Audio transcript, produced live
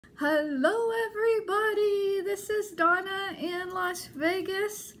Hello everybody, this is Donna in Las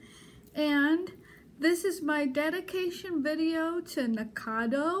Vegas, and this is my dedication video to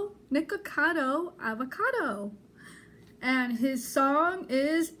Nikocado Avocado, and his song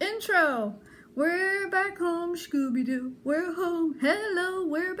is Intro. We're back home, Scooby-Doo, we're home, hello,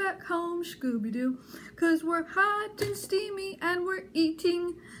 we're back home, Scooby-Doo, 'cause we're hot and steamy and we're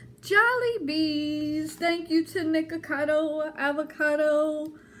eating Jollibees. Thank you to Nikocado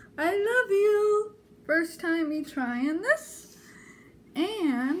Avocado. I love you. First time me trying this.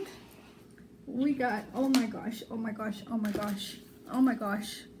 And we got, oh my gosh, oh my gosh, oh my gosh, oh my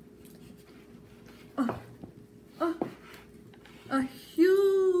gosh. A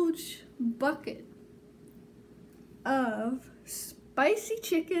huge bucket of spicy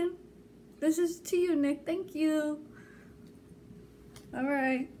chicken. This is to you, Nick. Thank you. All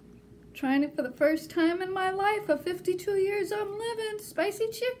right. Trying it for the first time in my life of 52 years I'm living. Spicy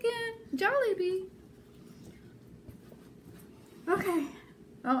chicken, Jollibee. Okay.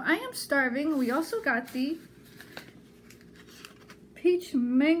 Oh, I am starving. We also got the peach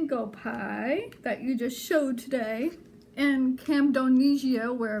mango pie that you just showed today in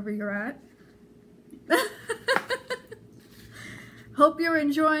Cambodia, wherever you're at. Hope you're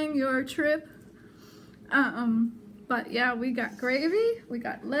enjoying your trip. But yeah, we got gravy, we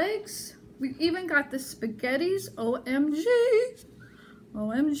got legs, we even got the spaghettis. OMG,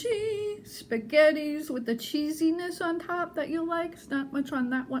 OMG, spaghettis with the cheesiness on top that you like. It's not much on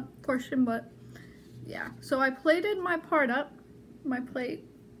that one portion, but yeah. So I plated my part up, my plate,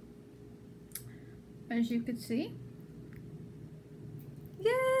 as you can see.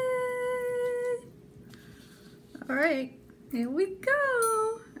 Yay! All right, here we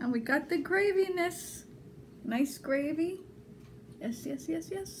go. And we got the graviness. Nice gravy. Yes, yes, yes,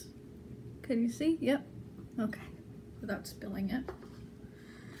 yes. Can you see? Yep. Okay. Without spilling it.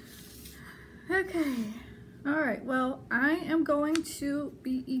 Okay. All right. Well, I am going to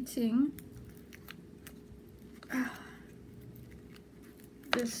be eating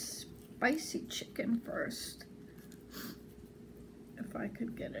this spicy chicken first. If I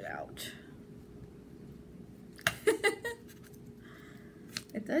could get it out.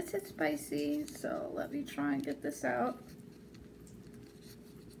 It does get spicy, so let me try and get this out.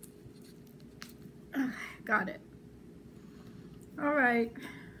 Got it. All right.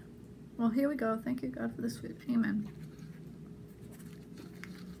 Well, here we go. Thank you, God, for the sweet payment.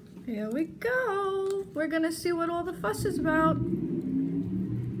 Here we go. We're going to see what all the fuss is about.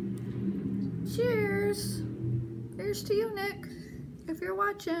 Cheers. Here's to you, Nick, if you're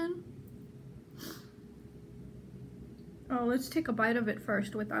watching. Oh, let's take a bite of it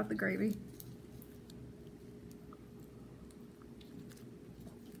first without the gravy.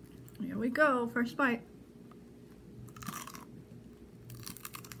 Here we go, first bite.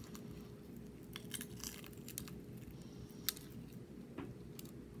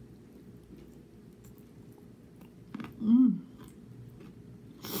 Mmm.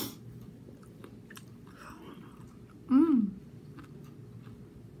 Mmm.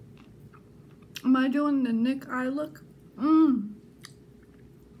 Am I doing the Nick eye look? Mmm.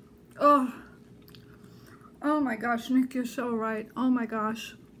 Oh. Oh my gosh, Nick, you're so right. Oh my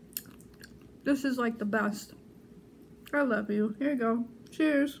gosh. This is like the best. I love you. Here you go.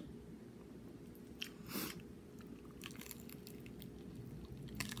 Cheers.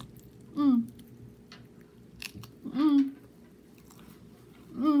 Mmm. Mmm.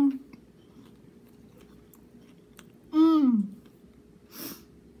 Mmm. Mmm.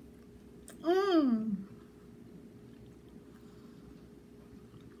 Mmm.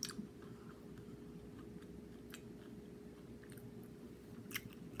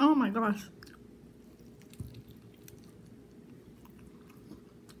 Oh my gosh.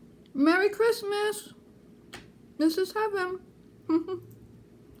 Merry Christmas. This is heaven.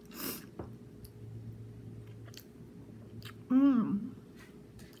 Mmm.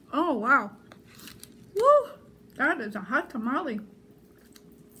 Oh wow. Woo! That is a hot tamale.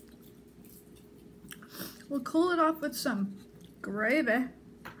 We'll cool it off with some gravy.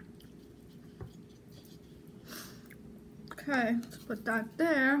 Okay, let's put that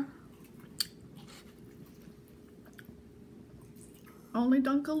there. Only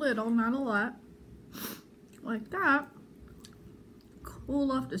dunk a little, not a lot. Like that.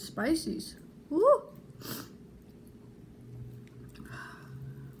 Cool off the spices. Woo!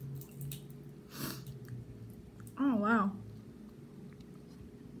 Oh, wow.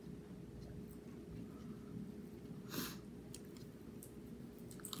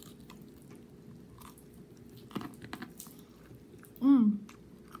 Mmm.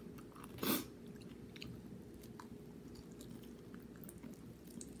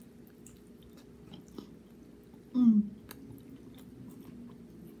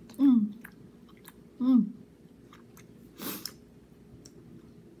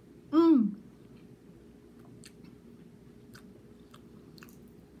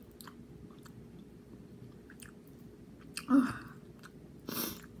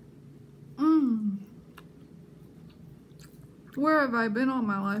 Mmm. Where have I been all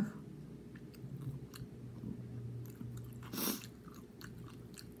my life?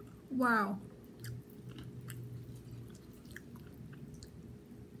 Wow.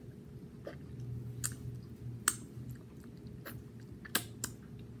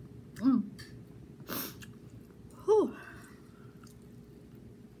 Mmm. Whew.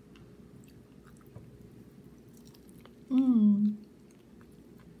 Mmm.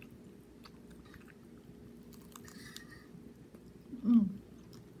 Mmm.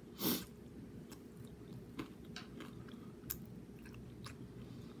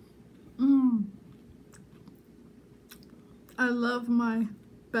 Mmm. I love my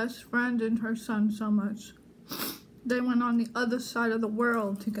best friend and her son so much. They went on the other side of the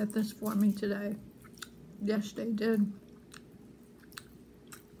world to get this for me today. Yes, they did.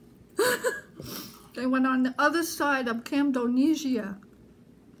 They went on the other side of Cambodia.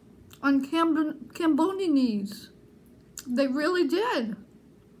 On Cambodinese. They really did.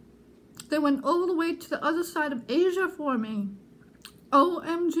 They went all the way to the other side of Asia for me.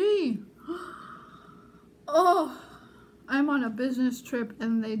 OMG. Oh, I'm on a business trip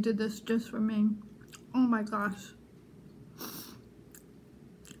and they did this just for me. Oh my gosh.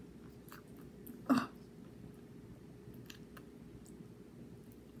 Oh.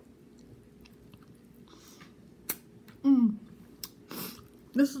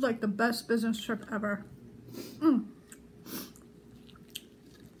 This is like the best business trip ever.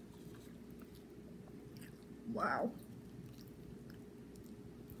 Wow.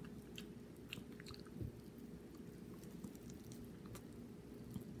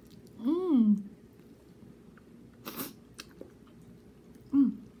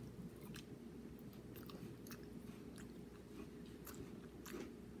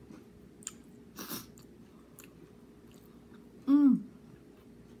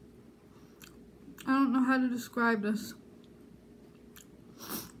 I don't know how to describe this.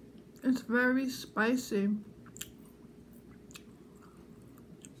 It's very spicy.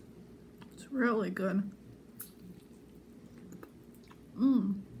 It's really good.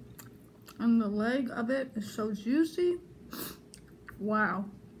 And the leg of it is so juicy. Wow.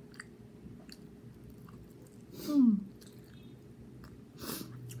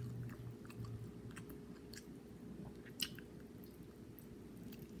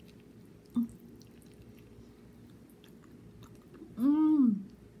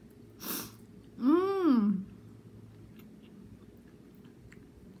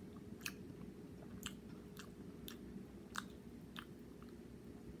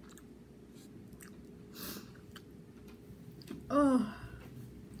 Oh,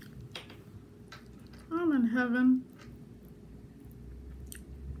 I'm in heaven.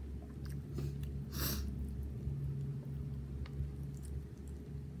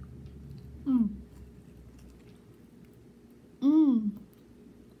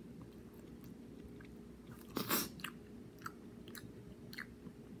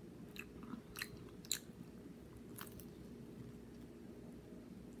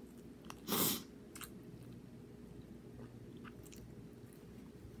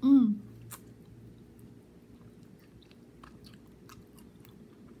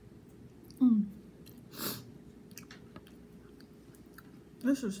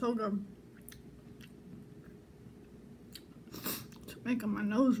 This is so good. It's making my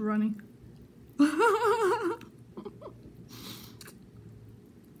nose runny.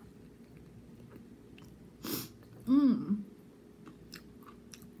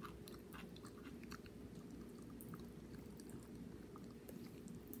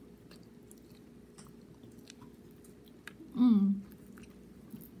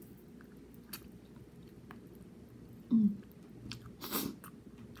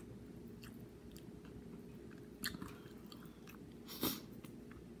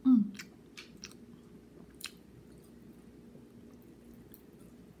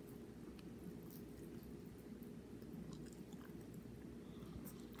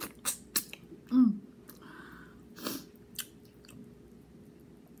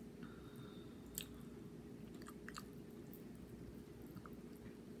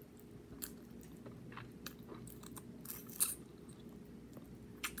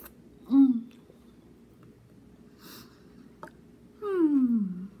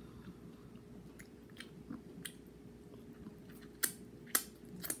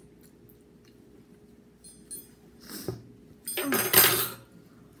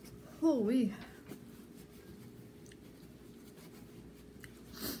 Holy.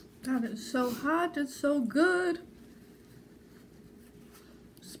 God, it's so hot. It's so good.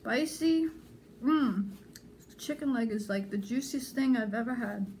 Spicy. chicken leg is like the juiciest thing I've ever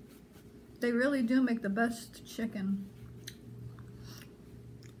had. They really do make the best chicken.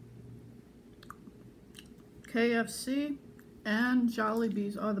 KFC and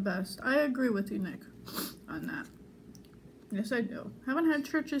Jollibee's are the best. I agree with you, Nick, on that. Yes, I do. Haven't had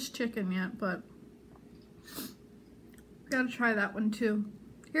Church's chicken yet, but gotta try that one too.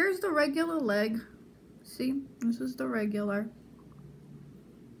 Here's the regular leg. See, this is the regular.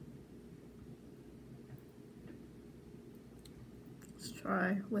 Let's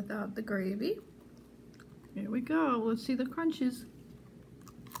try without the gravy. Here we go. Let's see the crunches.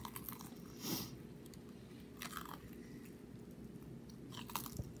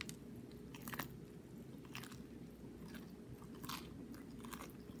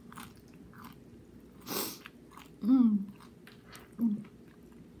 Mmm. Mm.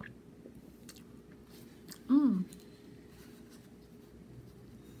 Mmm.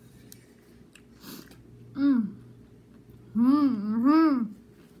 Mmm. Mmm.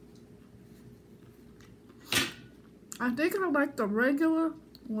 I think I like the regular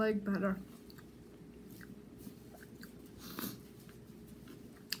leg better.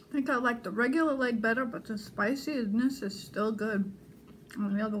 I think I like the regular leg better, but the spiciness is still good.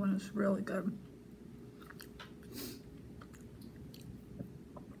 And the other one is really good.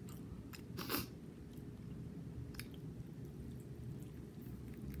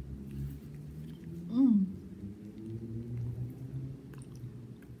 Mmm.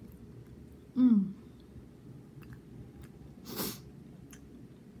 Mmm.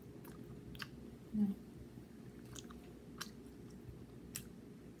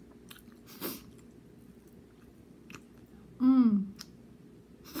 Mmm.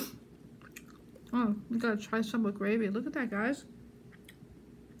 Oh, you gotta try some with gravy. Look at that, guys.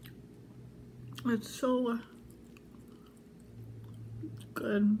 It's so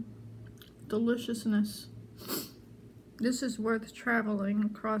good. Deliciousness. This is worth traveling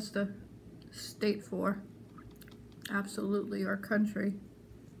across the state for. Absolutely, our country.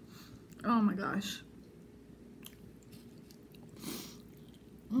 Oh my gosh.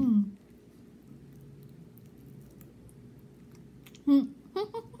 Mmm. Mmm.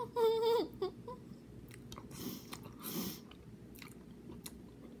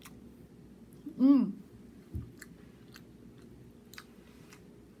 Mmm.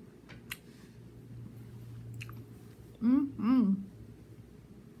 Mmm. Mmm.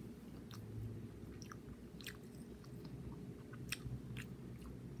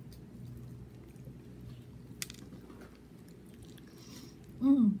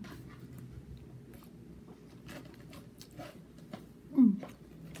 Mmm.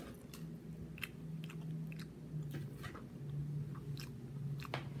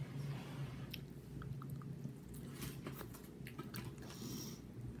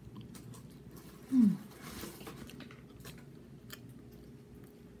 Mmm.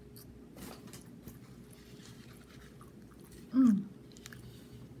 Mmm.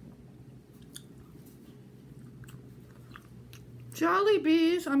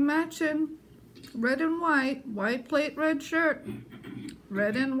 Jollibees, I'm matching red and white. White plate, red shirt.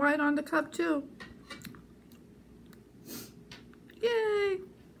 Red and white on the cup too. Yay!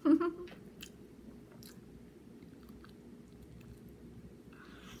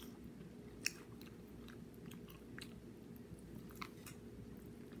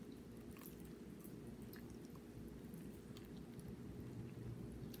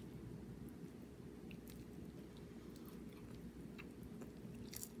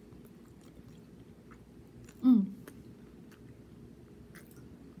 Mmm.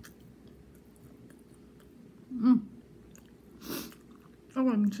 Mmm.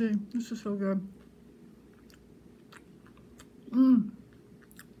 OMG, this is so good. Mmm.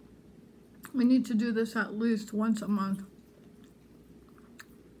 We need to do this at least once a month.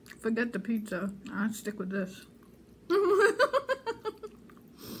 Forget the pizza. I'll stick with this.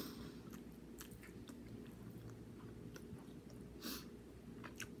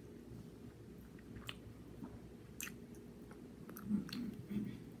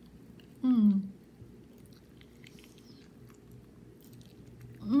 Mmm.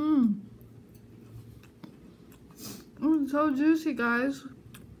 Mmm. It's so juicy, guys.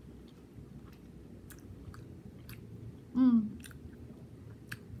 Mmm.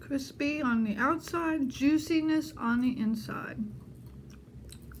 Crispy on the outside, juiciness on the inside.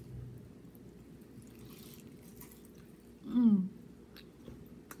 Mmm.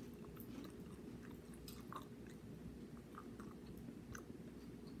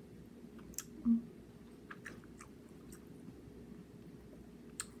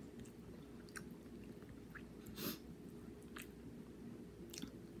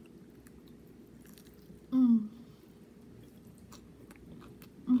 Mmm.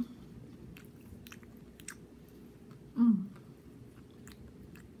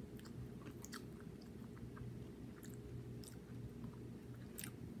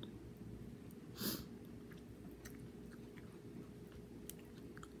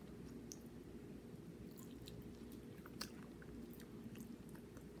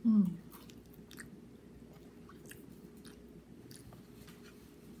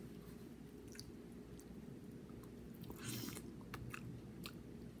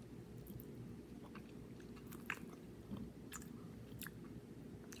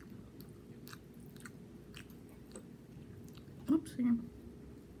 Oopsie.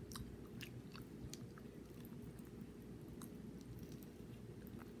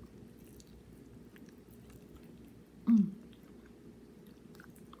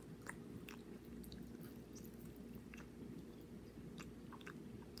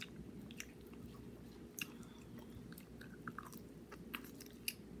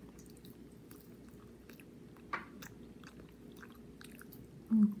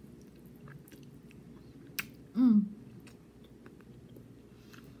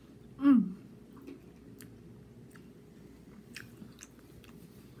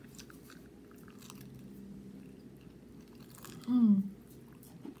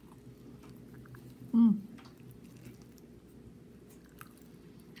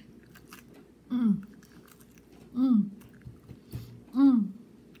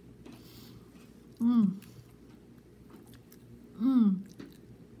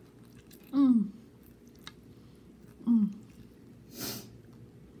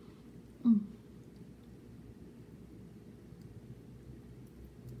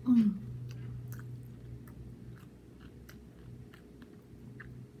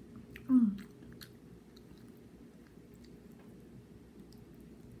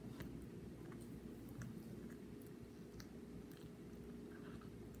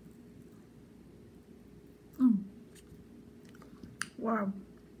 Wow.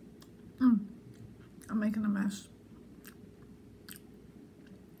 I'm making a mess.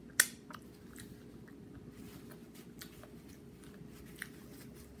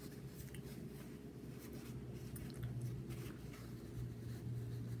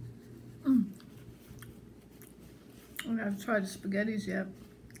 I gotta try the spaghettis yet.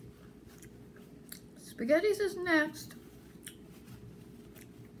 Spaghettis is next.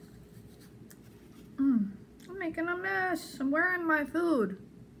 I'm making a mess. I'm wearing my food.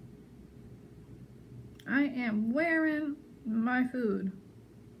 I am wearing my food.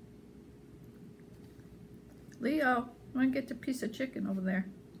 Leo, I'm gonna get the piece of chicken over there.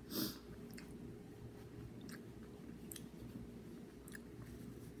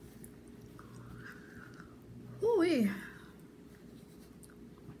 Ooh-wee.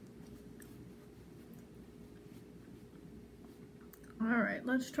 All right,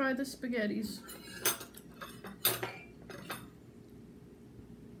 let's try the spaghettis.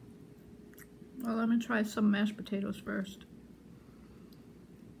 Well, let me try some mashed potatoes first.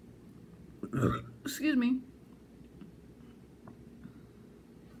 Excuse me.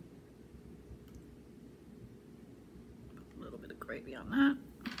 A little bit of gravy on that.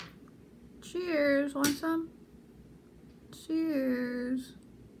 Cheers. Want some? Cheers.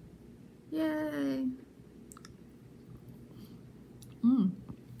 Yay.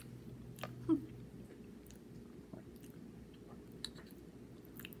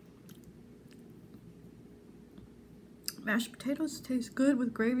 Mashed potatoes taste good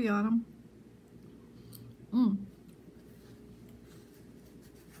with gravy on them.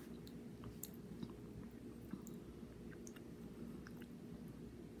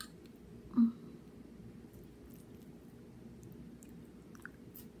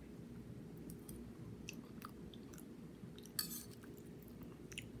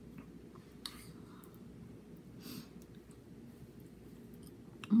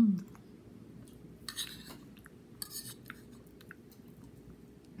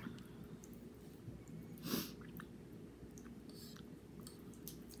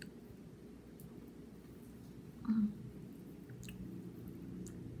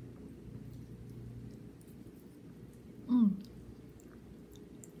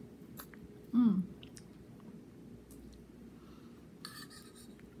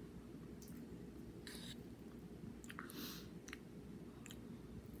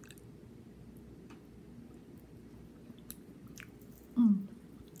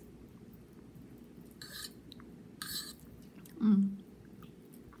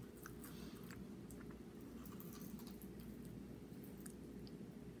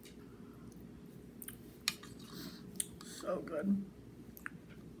 So good.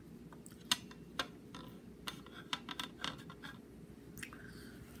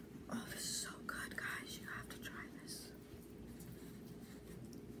 Oh, this is so good, guys. You have to try this.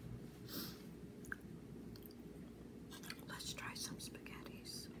 Let's try some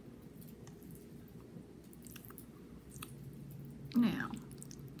spaghettis. Now,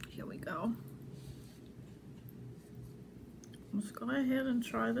 here we go. Let's go ahead and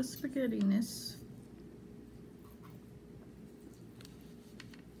try the spaghettiness.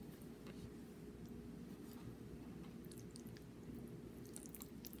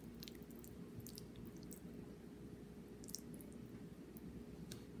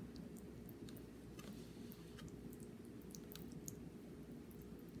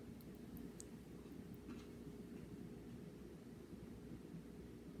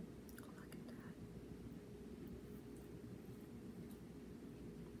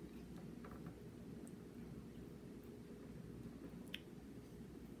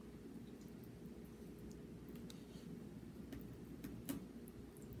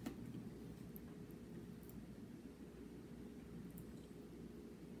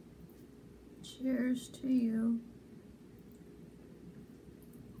 Cheers to you.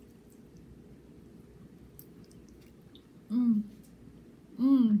 Mmm.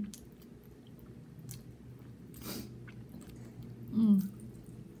 Mmm. Mmm.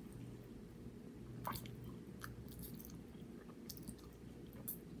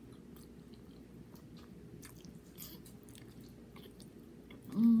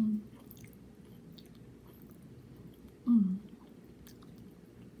 Mmm. Mmm.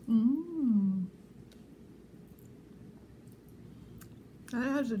 Mmm. That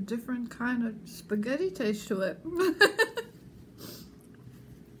has a different kind of spaghetti taste to it.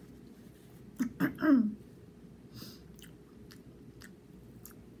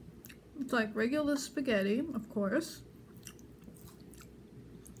 It's like regular spaghetti, of course.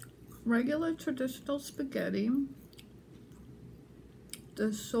 Regular traditional spaghetti.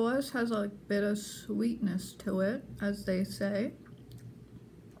 The sauce has a bit of sweetness to it, as they say.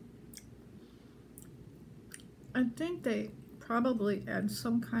 I think they probably add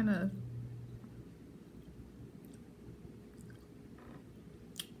some kind of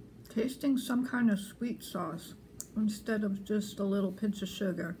tasting some kind of sweet sauce instead of just a little pinch of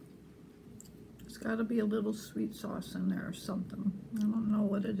sugar. It's got to be a little sweet sauce in there or something. I don't know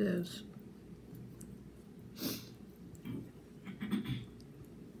what it is.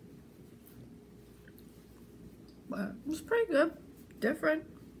 But it's pretty good. Different.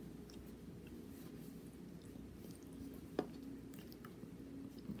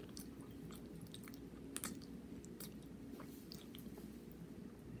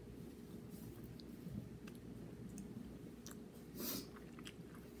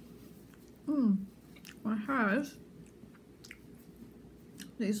 It has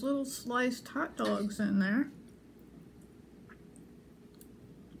these little sliced hot dogs in there.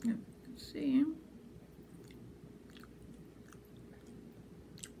 You can see.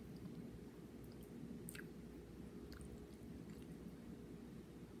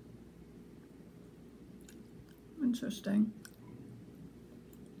 Interesting.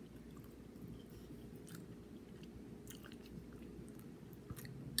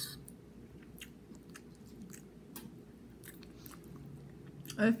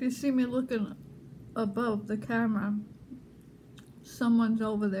 If you see me looking above the camera, someone's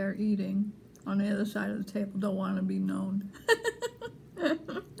over there eating on the other side of the table. Don't want to be known.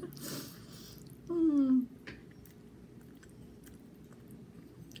 mm.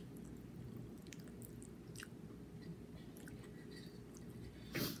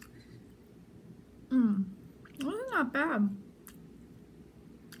 Well, it's not bad.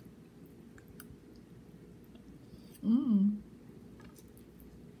 Mm.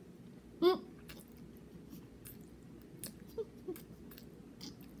 Mm.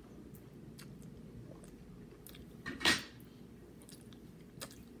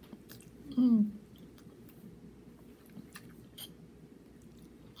 Mm.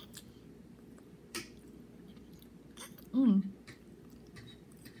 Mm.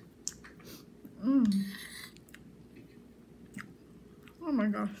 Mm. Oh my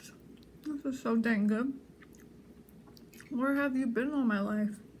gosh, this is so dang good. Where have you been all my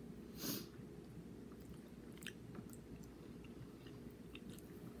life?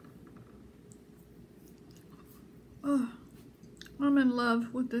 Oh, I'm in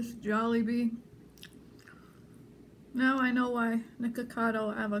love with this Jollibee. Now I know why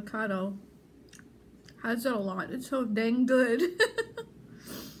Nikocado Avocado has it a lot. It's so dang good.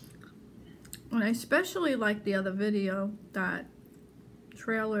 And I especially like the other video that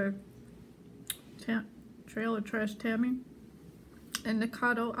Trailer Trash Tammy and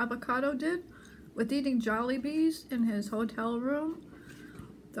Nikocado Avocado did with eating Jollibees in his hotel room.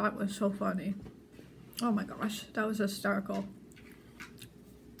 That was so funny. Oh my gosh, that was hysterical.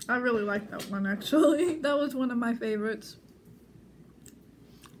 I really liked that one actually. That was one of my favorites.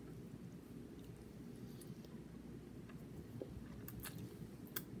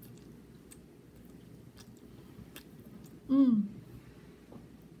 Mm.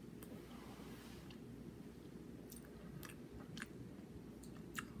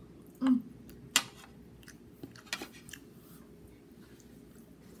 Mm.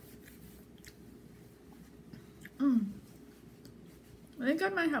 Mm. I think I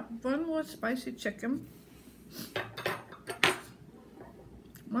might have one more spicy chicken.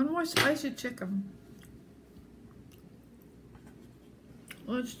 One more spicy chicken.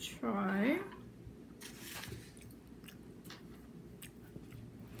 Let's try.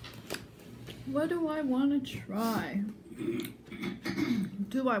 What do I want to try?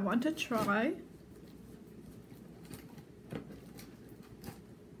 Do I want to try?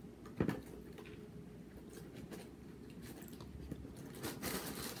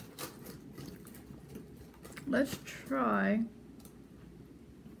 let's try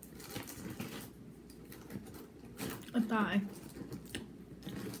a thigh.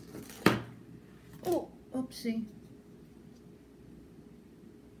 Oh, oopsie.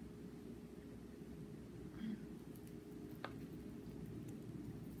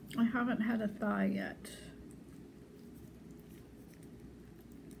 I haven't had a thigh yet.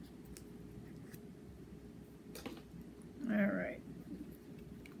 All right.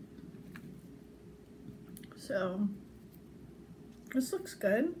 So, this looks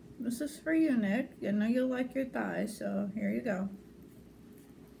good. This is for you, Nick. I know you'll like your thighs, so here you go.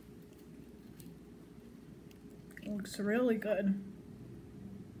 Looks really good.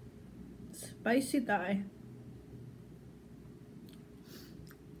 Spicy thigh.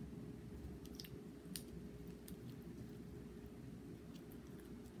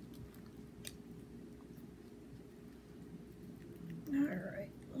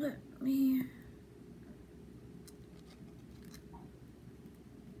 Alright, let me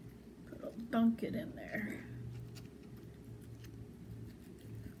dunk it in there.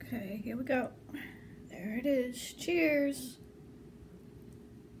 Okay, here we go. There it is. Cheers.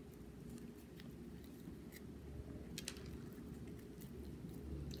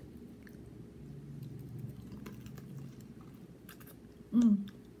 Mm.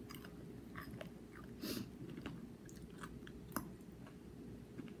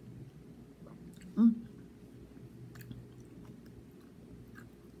 Mm.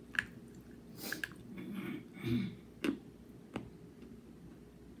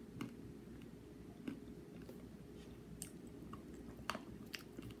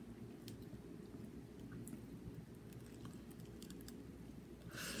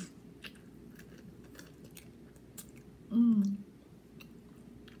 Mm.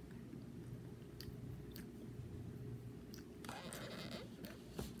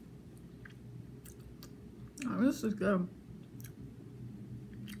 Oh, this is good.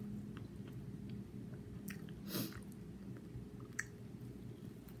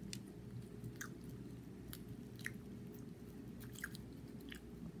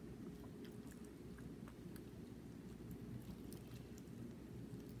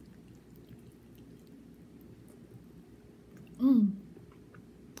 Mm.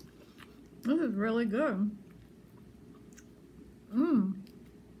 This is really good. Mm.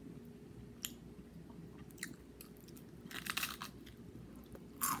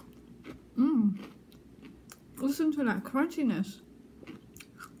 Mm. Listen to that crunchiness.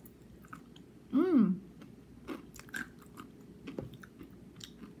 Mm.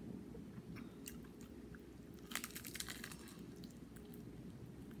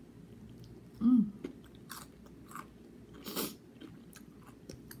 Mm.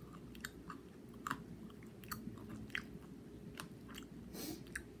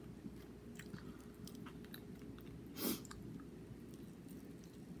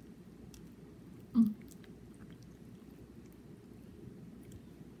 Mm.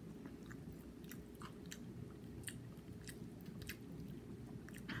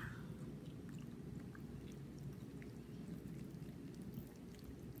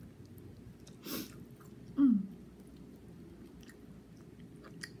 Mm.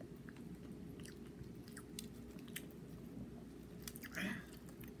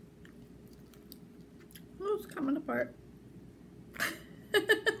 Oh, it's coming apart.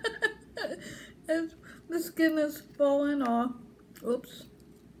 The skin is falling off. Oops.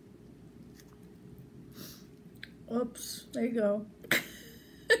 Oops. There you go.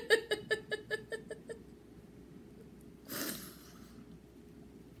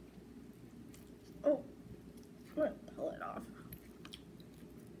 Oh, pull it off.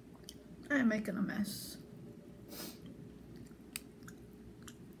 I'm making a mess.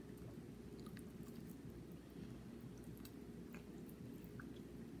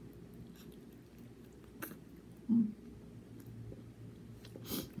 Mm.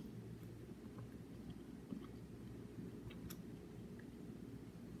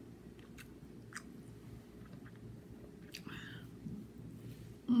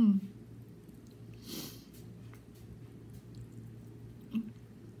 Mm.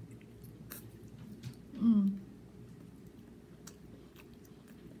 Mm.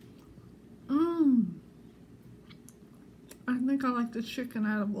 Mm. I think I like the chicken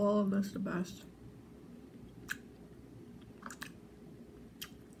out of all of this the best.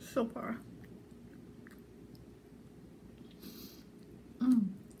 So far. Mm.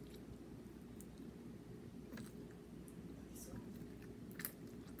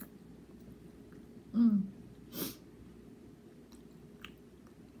 Mm.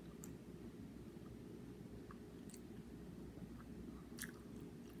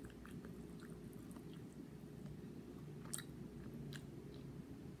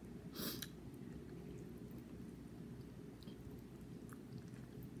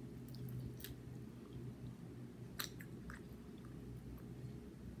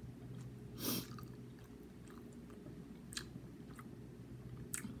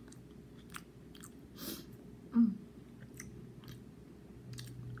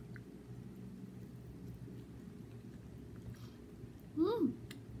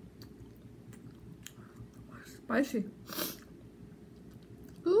 spicy.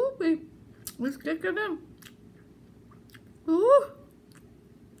 Ooh, babe. Let's get it in. Ooh.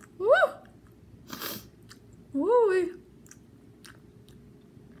 Ooh. Ooh.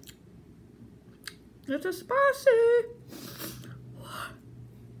 It's a spicy.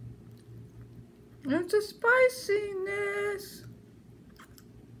 It's a spiciness.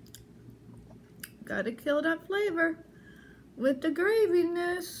 Gotta kill that flavor with the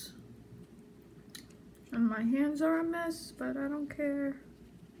graviness. And my hands are a mess, but I don't care.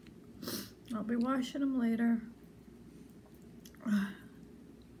 I'll be washing them later.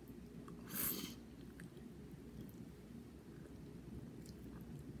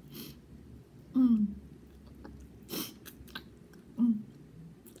 Mm. Mm.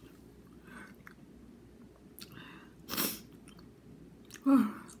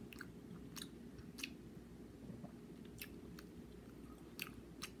 Oh.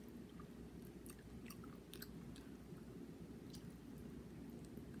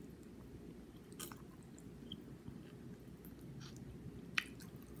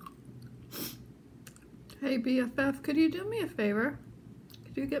 Hey BFF, could you do me a favor?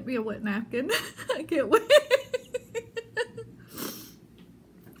 Could you get me a wet napkin? I can't wait.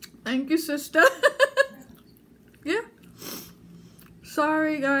 Thank you, sister. Yeah.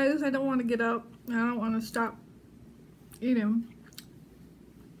 Sorry, guys. I don't want to get up. I don't want to stop eating.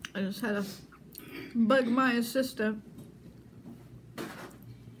 I just had to bug my assistant.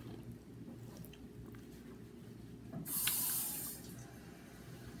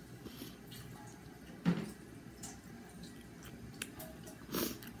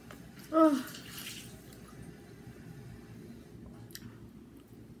 Oh.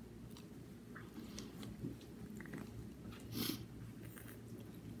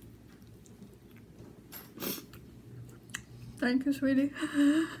 Thank you, sweetie.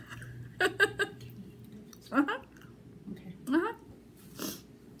 Uh-huh. Okay. Uh-huh.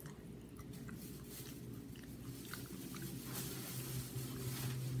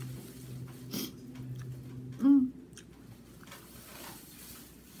 Mm.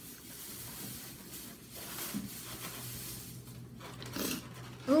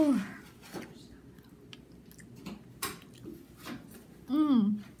 Oh.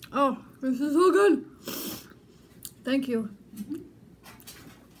 Mm. Oh, this is so good. Thank you.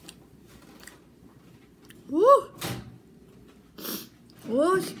 Woo!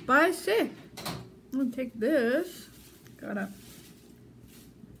 Whoa, spicy. I'm gonna take this.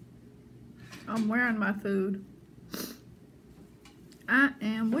 I'm wearing my food. I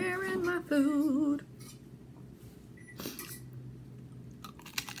am wearing my food.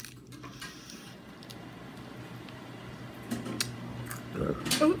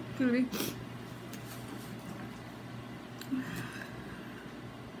 Oh, excuse me.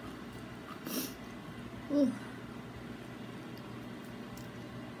 Oh.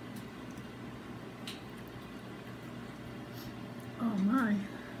 Oh my.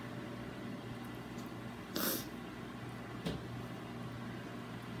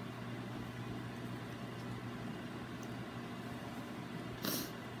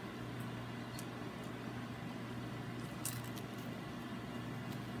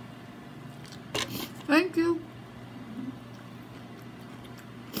 Thank you.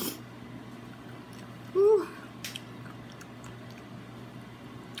 Ooh.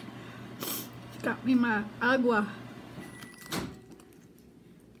 Got me my agua.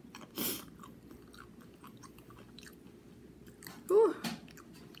 Ooh.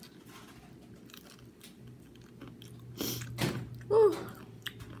 Ooh.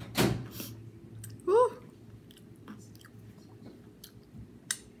 Ooh.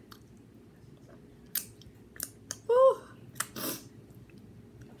 Ooh.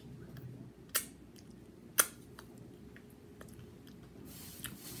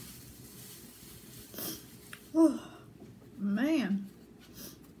 Oh, man.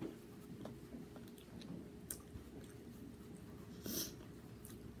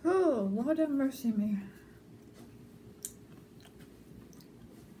 Oh, Lord have mercy me.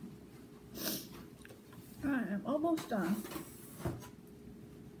 I am almost done.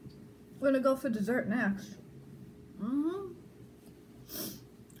 We're gonna go for dessert next.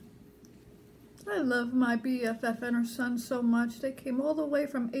 I love my BFF and her son so much. They came all the way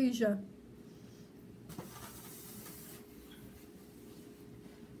from Asia.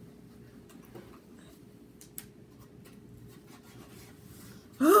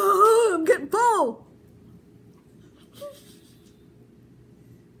 I'm getting full.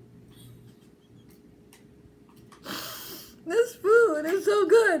 This food is so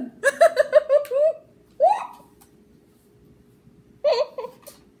good.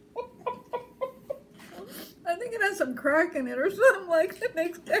 I think cracking it or something like the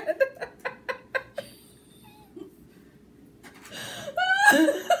next day.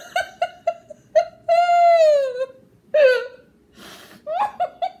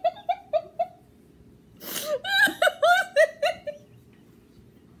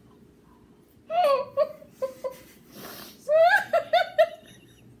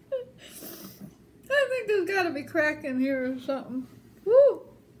 I think there's got to be crack in here or something. Woo!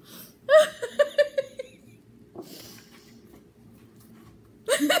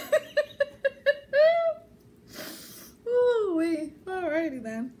 Ooh-wee. Alrighty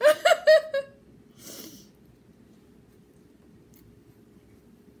then.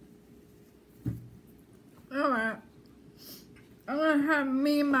 Alright. I'm gonna have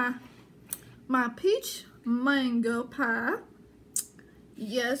me my peach mango pie.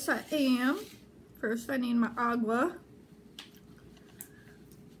 Yes, I am. First, I need my agua.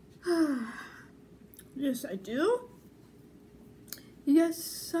 Yes, I do.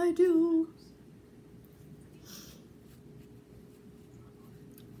 Yes, I do.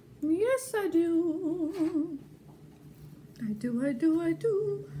 Yes, I do. I do, I do, I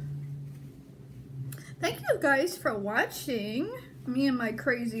do. Thank you guys for watching me and my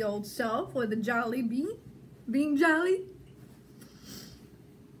crazy old self with a Jollibee. Being jolly.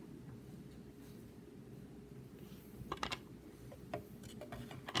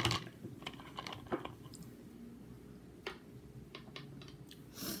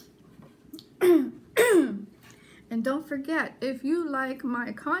 And don't forget, if you like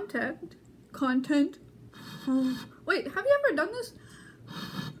my content, wait, have you ever done this?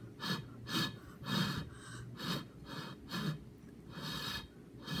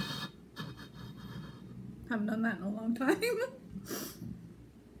 Haven't done that in a long time.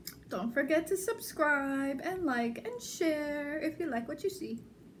 Don't forget to subscribe and like and share if you like what you see.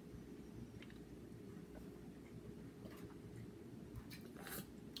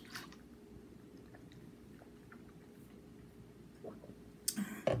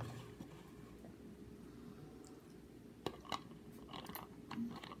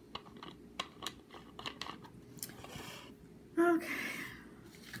 Okay.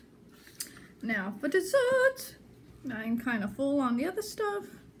 Now for dessert. I'm kind of full on the other stuff.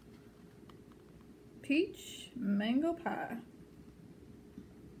 Peach mango pie.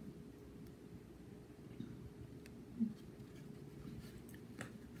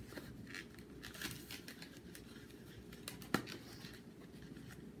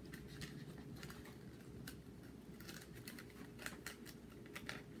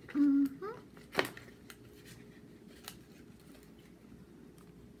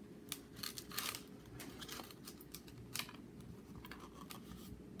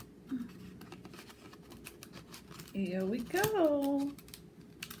 Here we go.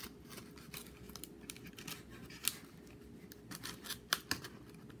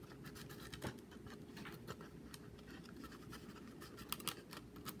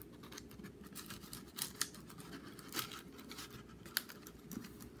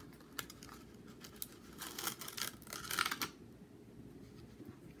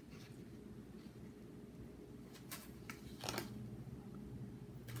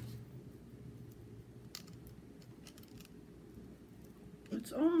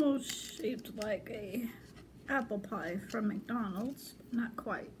 It's almost shaped like a apple pie from McDonald's, but not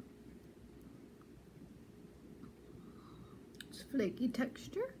quite. It's flaky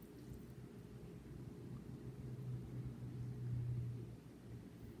texture.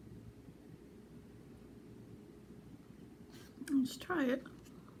 Let's try it.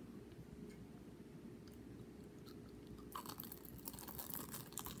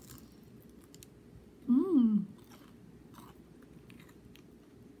 Mmm.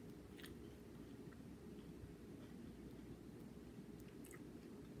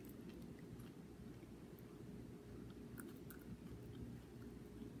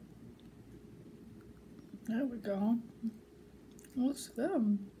 There we go. Looks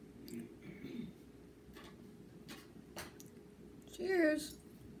good. Cheers.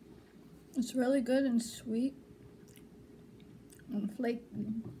 It's really good and sweet and flaky.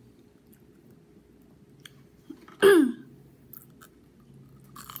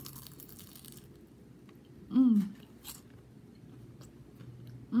 Mmm.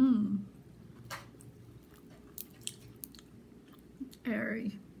 Mmm.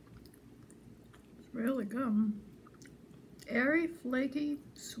 Airy. It's really good. Airy, flaky,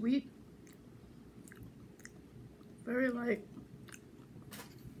 sweet. Very light.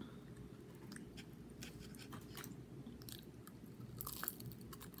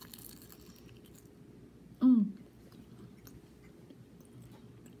 Mmm.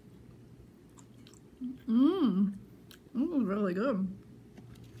 Mmm. really good.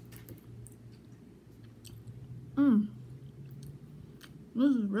 Mmm.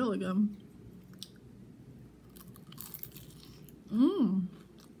 This is really good. Mmm.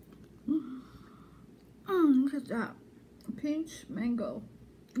 Look at that. Peach mango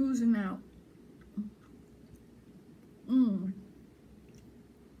oozing out. Mmm.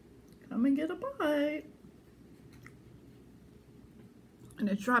 Come and get a bite. And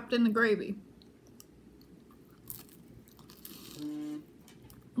it's wrapped in the gravy. Mmm.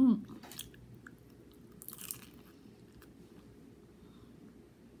 Mmm.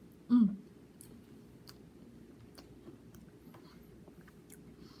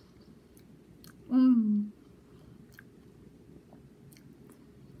 Mmm.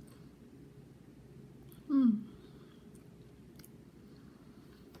 Mmm.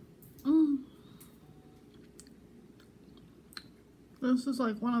 Mmm. This is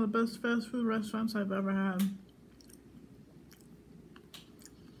like one of the best fast food restaurants I've ever had.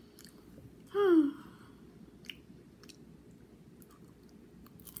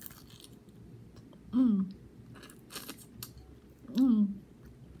 Mmm. Mmm.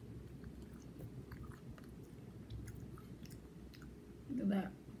 Look at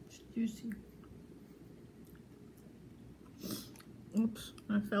that. It's juicy. Oops,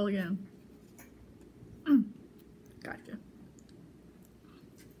 I fell again. Gotcha.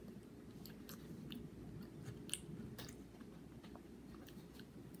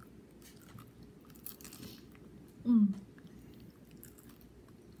 Mmm.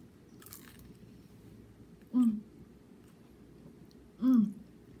 Mmm. Mmm.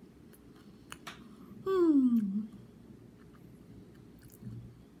 Mmm.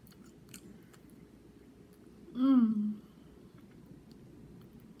 Mmm.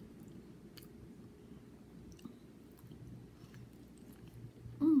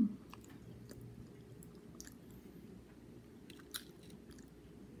 Mmm.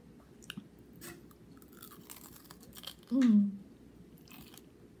 Mmm.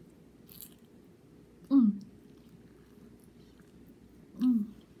 Mmm. Mmm.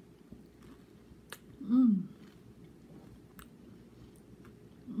 Mmm.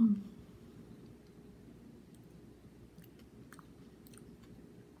 Mmm.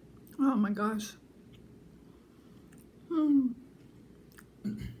 Oh my gosh. Mm.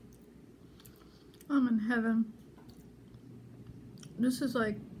 I'm in heaven. This is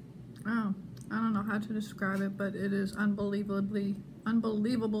like, oh, I don't know how to describe it, but it is unbelievably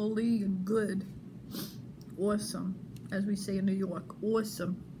good. Awesome, as we say in New York.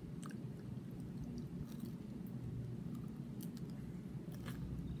 Awesome.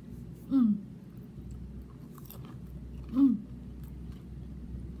 Mmm. Mmm.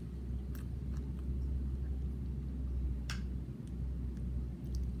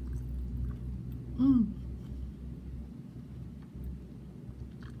 Mmm.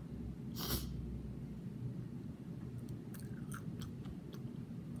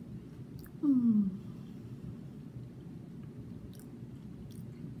 Mmm.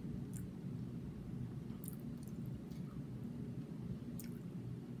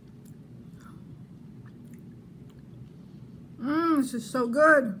 This is so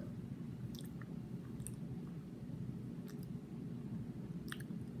good.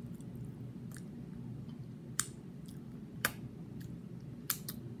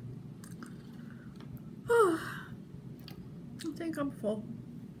 I think I'm full.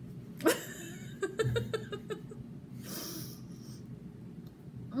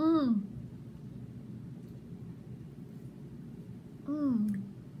 Mmm. Mmm.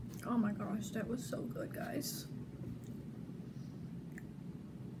 Oh my gosh, that was so good, guys.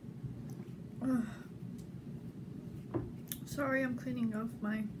 Sorry, I'm cleaning off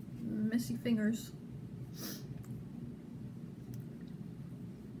my messy fingers.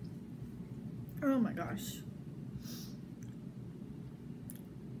 Oh my gosh.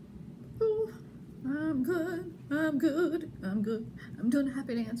 Ooh, I'm good, I'm good, I'm good. I'm doing a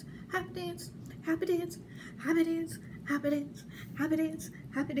happy dance, happy dance, happy dance, happy dance, happy dance, happy dance,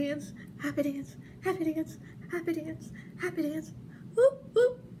 happy dance, happy dance, happy dance, happy dance, happy dance. Whoop,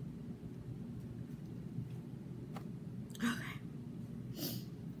 whoop.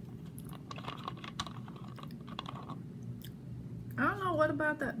 I don't know what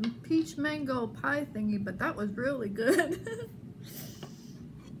about that peach mango pie thingy, but that was really good.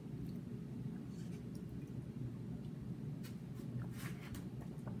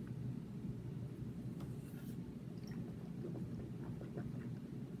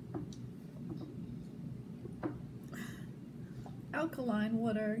 Alkaline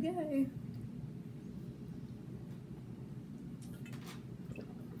water, yay.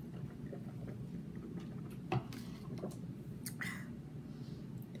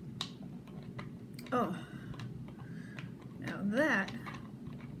 Oh, now that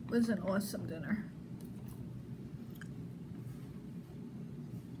was an awesome dinner.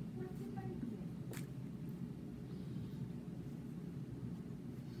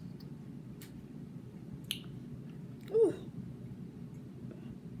 Ooh.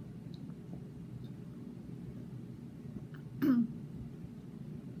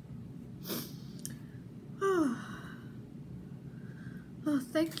 Oh,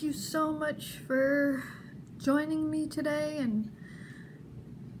 thank you so much for joining me today and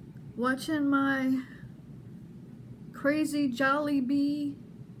watching my crazy Jollibee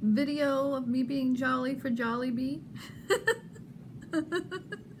video of me being jolly for Jollibee.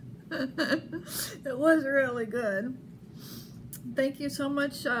 It was really good. Thank you so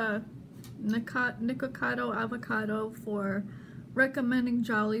much, Nikocado Avocado, for recommending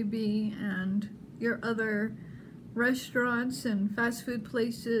Jollibee and your other restaurants and fast food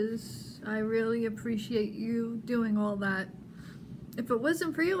places. I really appreciate you doing all that. If it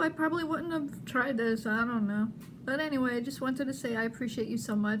wasn't for you, I probably wouldn't have tried this. I don't know. But anyway, I just wanted to say I appreciate you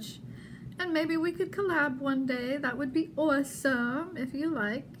so much. And maybe we could collab one day. That would be awesome. If you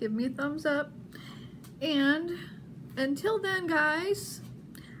like, give me a thumbs up. And until then, guys,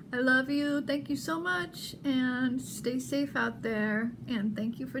 I love you. Thank you so much. And stay safe out there. And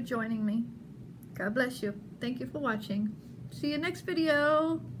thank you for joining me. God bless you. Thank you for watching. See you next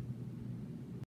video.